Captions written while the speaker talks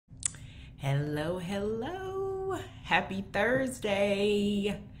Hello, hello. Happy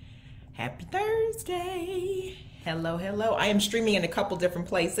Thursday. Happy Thursday. Hello, hello. I am streaming in a couple different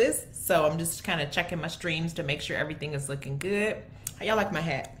places, so I'm just kind of checking my streams to make sure everything is looking good. How y'all like my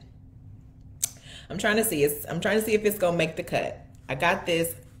hat? I'm trying to see if it's gonna make the cut. I got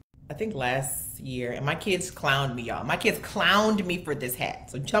this, I think last year, and my kids clowned me, y'all. My kids clowned me for this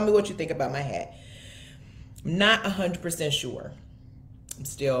hat. So tell me what you think about my hat. I'm not 100% sure. I'm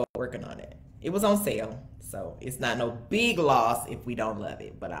still working on it. It was on sale, so it's not no big loss if we don't love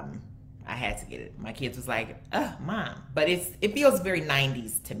it, but I had to get it. My kids was like, Mom. But it feels very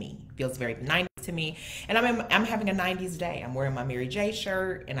 90s to me. It feels very 90s to me. And I'm having a 90s day. I'm wearing my Mary J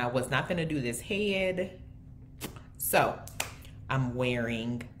shirt, and I was not gonna do this head. So I'm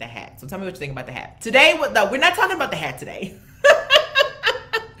wearing the hat. So tell me what you think about the hat. Today, we're not talking about the hat today.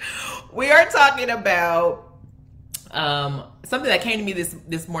 We are talking about something that came to me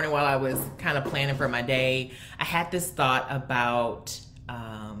this morning while I was kind of planning for my day. I had this thought about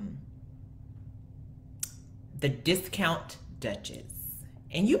the Discount Duchess.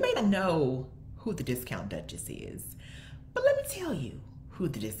 And you may not know who the Discount Duchess is, but let me tell you who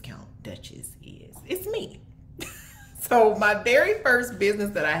the Discount Duchess is. It's me. So my very first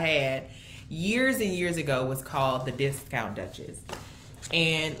business that I had years and years ago was called the Discount Duchess.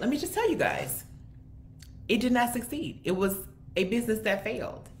 And let me just tell you guys, it did not succeed. It was a business that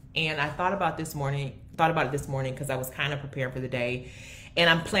failed. And I thought about it this morning because I was kind of preparing for the day. And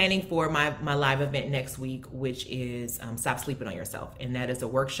I'm planning for my live event next week, which is Stop Sleeping on Yourself. And that is a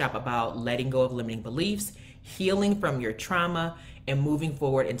workshop about letting go of limiting beliefs, healing from your trauma, and moving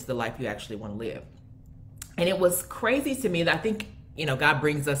forward into the life you actually want to live. And it was crazy to me that I think, God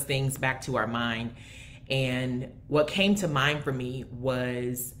brings us things back to our mind. And what came to mind for me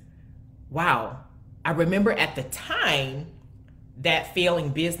was, wow, I remember at the time that failing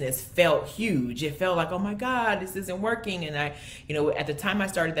business felt huge. It felt like, oh my God, this isn't working. And at the time I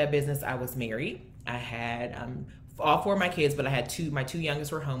started that business, I was married. I had all four of my kids, but I had my two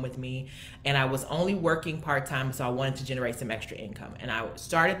youngest were home with me, and I was only working part-time. So I wanted to generate some extra income. And I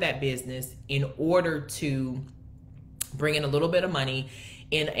started that business in order to bring in a little bit of money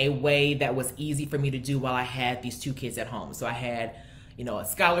in a way that was easy for me to do while I had these two kids at home. So I had a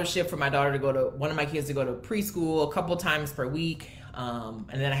scholarship for my daughter one of my kids to go to preschool a couple times per week. And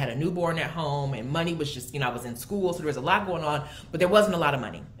then I had a newborn at home, and money was just, I was in school. So there was a lot going on, but there wasn't a lot of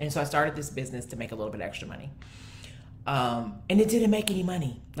money. And so I started this business to make a little bit extra money. And it didn't make any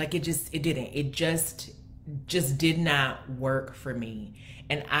money. Like it didn't. It just did not work for me.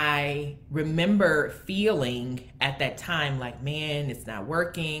 And I remember feeling at that time like, man, it's not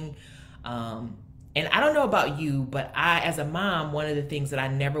working. And I don't know about you, but as a mom, one of the things that I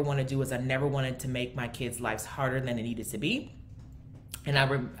never want to do is I never wanted to make my kids' lives harder than it needed to be. And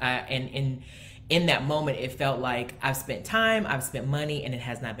in that moment, it felt like I've spent time, I've spent money, and it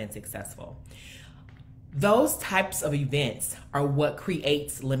has not been successful. Those types of events are what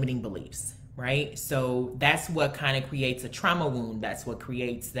creates limiting beliefs, right? So that's what kind of creates a trauma wound. That's what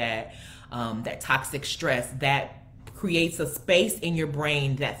creates that toxic stress, that creates a space in your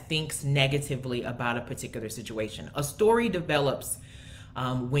brain that thinks negatively about a particular situation. A story develops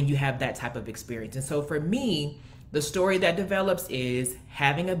when you have that type of experience. And so for me, the story that develops is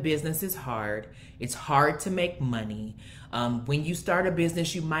having a business is hard. It's hard to make money. When you start a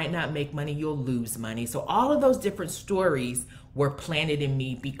business, you might not make money, you'll lose money. So all of those different stories were planted in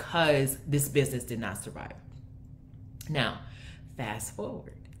me because this business did not survive. Now, fast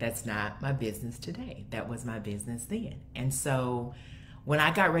forward. That's not my business today. That was my business then. And so when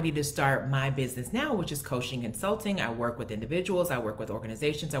I got ready to start my business now, which is coaching and consulting, I work with individuals, I work with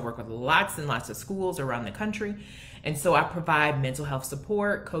organizations, I work with lots and lots of schools around the country. And so I provide mental health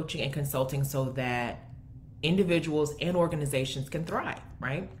support, coaching, and consulting so that individuals and organizations can thrive,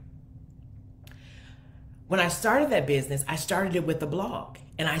 right? When I started that business, I started it with a blog,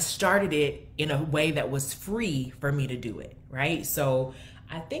 and I started it in a way that was free for me to do it, right? So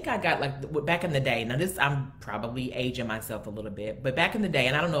I think I got back in the day, now I'm probably aging myself a little bit, but back in the day,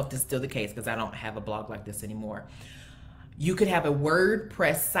 and I don't know if this is still the case because I don't have a blog like this anymore, you could have a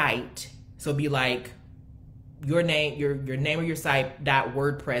WordPress site. So it'd be like your name of your site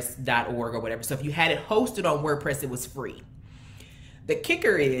 .wordpress.org or whatever. So if you had it hosted on WordPress, it was free. The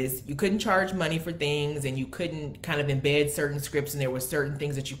kicker is you couldn't charge money for things, and you couldn't kind of embed certain scripts, and there were certain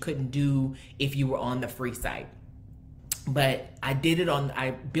things that you couldn't do if you were on the free site. But I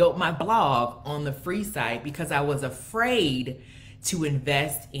built my blog on the free site because I was afraid to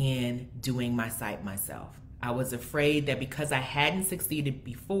invest in doing my site myself. I was afraid that because I hadn't succeeded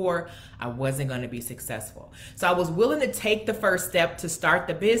before, I wasn't going to be successful. So I was willing to take the first step to start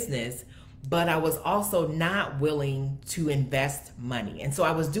the business, but I was also not willing to invest money. And so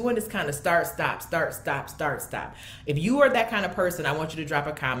I was doing this kind of start, stop, start, stop, start, stop. If you are that kind of person, I want you to drop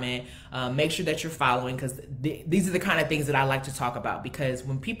a comment. Make sure that you're following, because these are the kind of things that I like to talk about. Because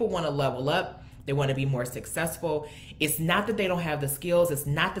when people want to level up, they want to be more successful. It's not that they don't have the skills. It's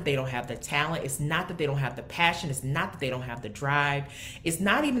not that they don't have the talent. It's not that they don't have the passion. It's not that they don't have the drive. It's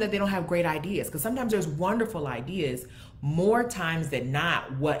not even that they don't have great ideas, because sometimes there's wonderful ideas. More times than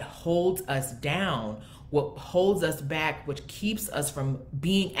not, what holds us down, what holds us back, which keeps us from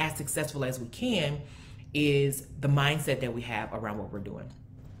being as successful as we can, is the mindset that we have around what we're doing.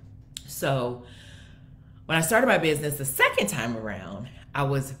 So when I started my business the second time around, I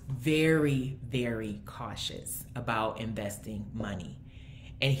was very, very cautious about investing money.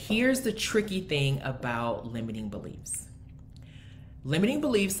 And here's the tricky thing about limiting beliefs. Limiting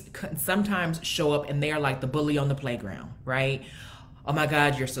beliefs sometimes show up and they are like the bully on the playground, right? Oh my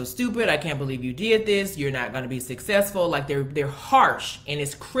God, you're so stupid. I can't believe you did this. You're not going to be successful. Like they're harsh and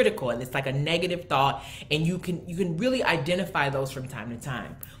it's critical and it's like a negative thought. And you can really identify those from time to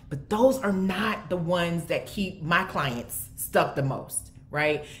time. But those are not the ones that keep my clients stuck the most.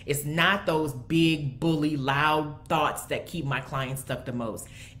 Right? It's not those big, bully, loud thoughts that keep my clients stuck the most.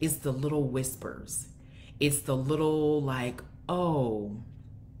 It's the little whispers. It's the little like, oh,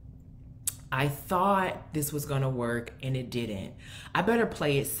 I thought this was going to work and it didn't. I better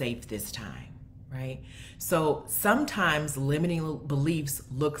play it safe this time, right? So sometimes limiting beliefs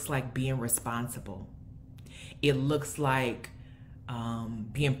looks like being responsible. It looks like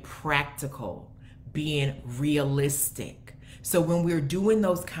being practical, being realistic. So when we're doing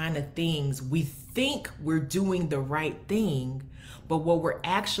those kind of things, we think we're doing the right thing, but what we're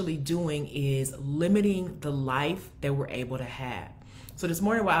actually doing is limiting the life that we're able to have. So this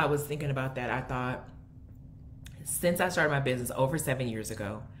morning while I was thinking about that, I thought, since I started my business over 7 years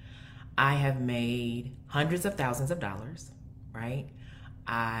ago, I have made hundreds of thousands of dollars, right?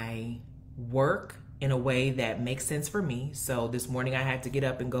 I work in a way that makes sense for me. So this morning I had to get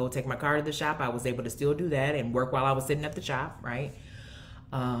up and go take my car to the shop. I was able to still do that and work while I was sitting at the shop, right?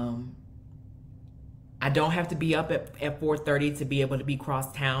 I don't have to be up at 4:30 to be able to be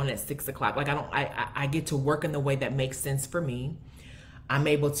cross town at 6 o'clock. Like I get to work in the way that makes sense for me. I'm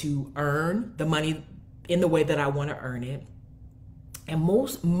able to earn the money in the way that I want to earn it. And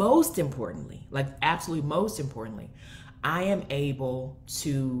most importantly, like absolutely most importantly, I am able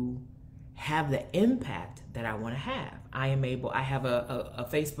to have the impact that I want to have. I have a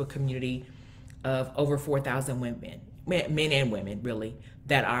Facebook community of over 4,000 women, men and women really,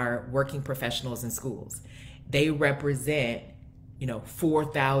 that are working professionals in schools. They represent,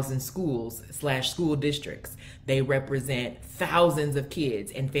 4,000 schools / school districts. They represent thousands of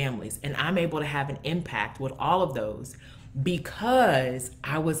kids and families. And I'm able to have an impact with all of those because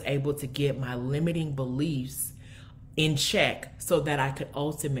I was able to get my limiting beliefs in check so that I could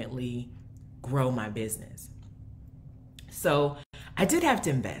ultimately grow my business. So I did have to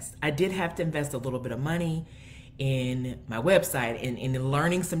invest. I did have to invest a little bit of money in my website and in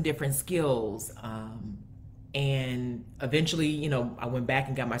learning some different skills. And eventually, I went back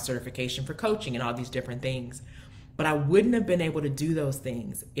and got my certification for coaching and all these different things. But I wouldn't have been able to do those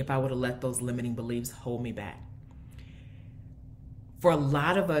things if I would have let those limiting beliefs hold me back. For a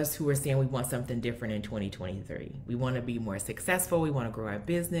lot of us who are saying we want something different in 2023, we want to be more successful, we want to grow our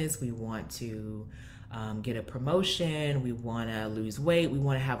business, we want to get a promotion, we want to lose weight, we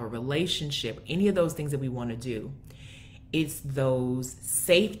want to have a relationship, any of those things that we want to do. It's those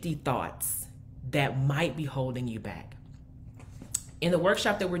safety thoughts that might be holding you back. In the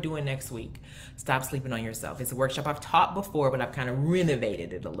workshop that we're doing next week, Stop Sleeping on Yourself. It's a workshop I've taught before, but I've kind of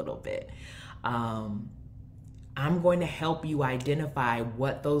renovated it a little bit. I'm going to help you identify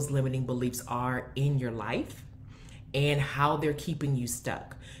what those limiting beliefs are in your life and how they're keeping you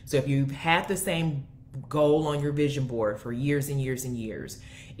stuck. So if you've had the same goal on your vision board for years and years and years,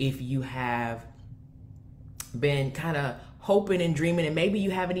 if you have been kind of hoping and dreaming, and maybe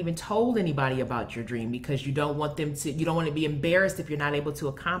you haven't even told anybody about your dream because you don't want to be embarrassed if you're not able to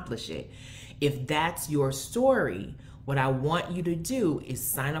accomplish it. If that's your story, what I want you to do is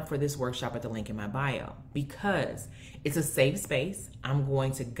sign up for this workshop at the link in my bio, because it's a safe space. I'm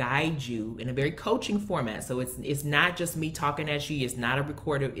going to guide you in a very coaching format. So it's not just me talking at you. It's not a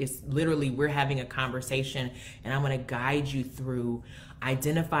recorder. It's literally we're having a conversation, and I'm going to guide you through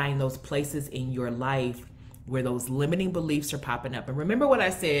identifying those places in your life where those limiting beliefs are popping up. And remember what I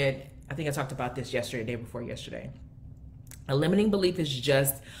said, I think I talked about this yesterday, day before yesterday. A limiting belief is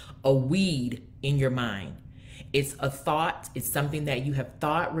just a weed in your mind. It's a thought, it's something that you have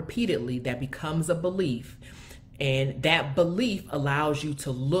thought repeatedly that becomes a belief. And that belief allows you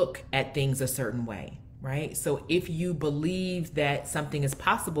to look at things a certain way, right? So if you believe that something is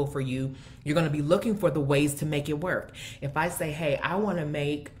possible for you, you're going to be looking for the ways to make it work. If I say, hey, I want to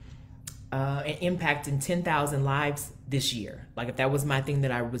make an impact in 10,000 lives this year, like if that was my thing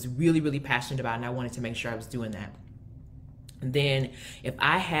that I was really, really passionate about and I wanted to make sure I was doing that. And then if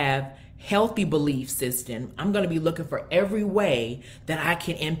I have healthy belief system, I'm going to be looking for every way that I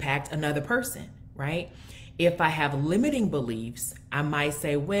can impact another person, right? If I have limiting beliefs, I might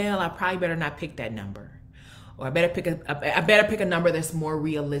say, well, I probably better not pick that number. Or I better pick a number that's more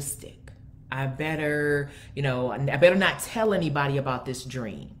realistic. I better not tell anybody about this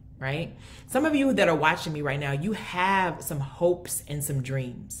dream, right? Some of you that are watching me right now, you have some hopes and some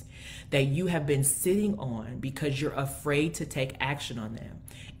dreams that you have been sitting on because you're afraid to take action on them.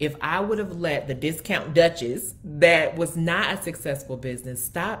 If I would have let the Discount Duchess, that was not a successful business,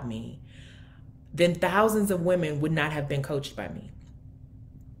 stop me, then thousands of women would not have been coached by me.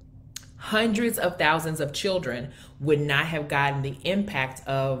 Hundreds of thousands of children would not have gotten the impact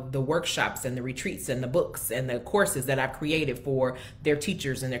of the workshops and the retreats and the books and the courses that I've created for their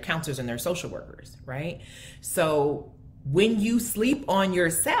teachers and their counselors and their social workers, right? So when you sleep on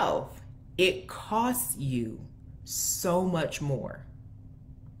yourself, it costs you so much more.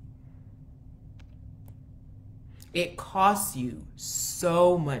 It costs you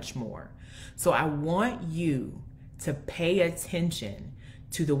so much more. So I want you to pay attention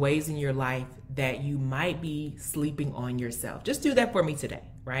to the ways in your life that you might be sleeping on yourself. Just do that for me today,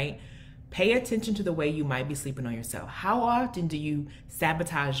 right? Pay attention to the way you might be sleeping on yourself. How often do you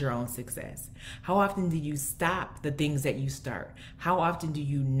sabotage your own success? How often do you stop the things that you start? How often do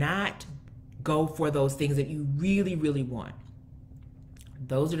you not go for those things that you really, really want?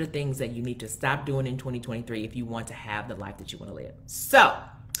 Those are the things that you need to stop doing in 2023 if you want to have the life that you want to live. So,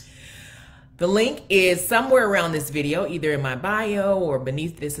 the link is somewhere around this video, either in my bio or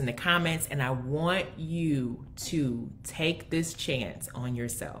beneath this in the comments, and I want you to take this chance on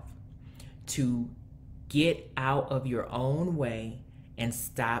yourself to get out of your own way and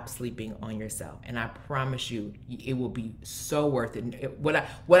stop sleeping on yourself. And I promise you, it will be so worth it.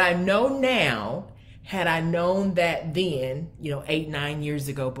 What I know now, had I known that then, 8-9 years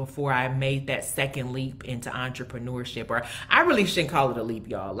ago, before I made that second leap into entrepreneurship, or I really shouldn't call it a leap,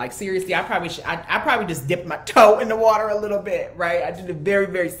 y'all. Like seriously, I probably just dipped my toe in the water a little bit, right? I did it very,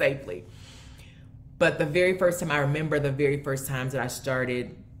 very safely. But the very first time, I remember the very first times that I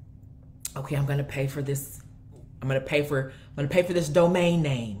started, okay, I'm gonna pay for this. I'm gonna pay for this domain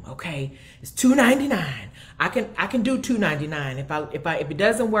name. Okay, it's $2.99. I can do $2.99. If it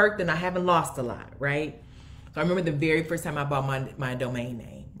doesn't work, then I haven't lost a lot, right? So I remember the very first time I bought my domain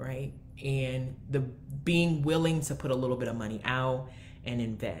name, right? And the being willing to put a little bit of money out and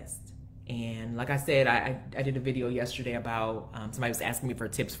invest. And like I said, I did a video yesterday about somebody was asking me for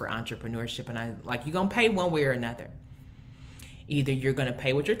tips for entrepreneurship, and I like, you're gonna pay one way or another. Either you're gonna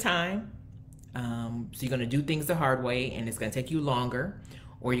pay with your time. So you're going to do things the hard way and it's going to take you longer,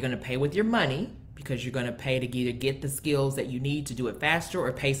 or you're going to pay with your money because you're going to pay to either get the skills that you need to do it faster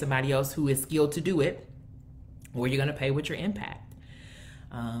or pay somebody else who is skilled to do it, or you're going to pay with your impact.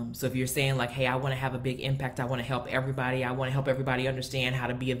 So if you're saying like, hey, I want to have a big impact, I want to help everybody, I want to help everybody understand how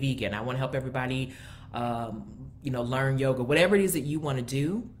to be a vegan, I want to help everybody, learn yoga, whatever it is that you want to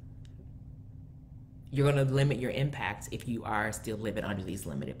do, you're going to limit your impact if you are still living under these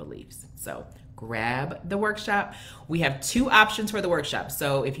limited beliefs. So grab the workshop. We have 2 options for the workshop.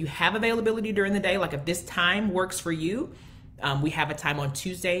 So if you have availability during the day, like if this time works for you, we have a time on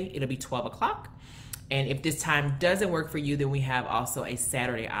Tuesday, it'll be 12 o'clock. And if this time doesn't work for you, then we have also a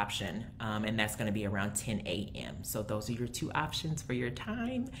Saturday option, and that's going to be around 10 a.m. So those are your 2 options for your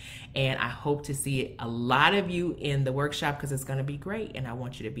time. And I hope to see a lot of you in the workshop because it's going to be great, and I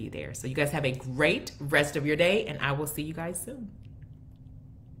want you to be there. So you guys have a great rest of your day, and I will see you guys soon.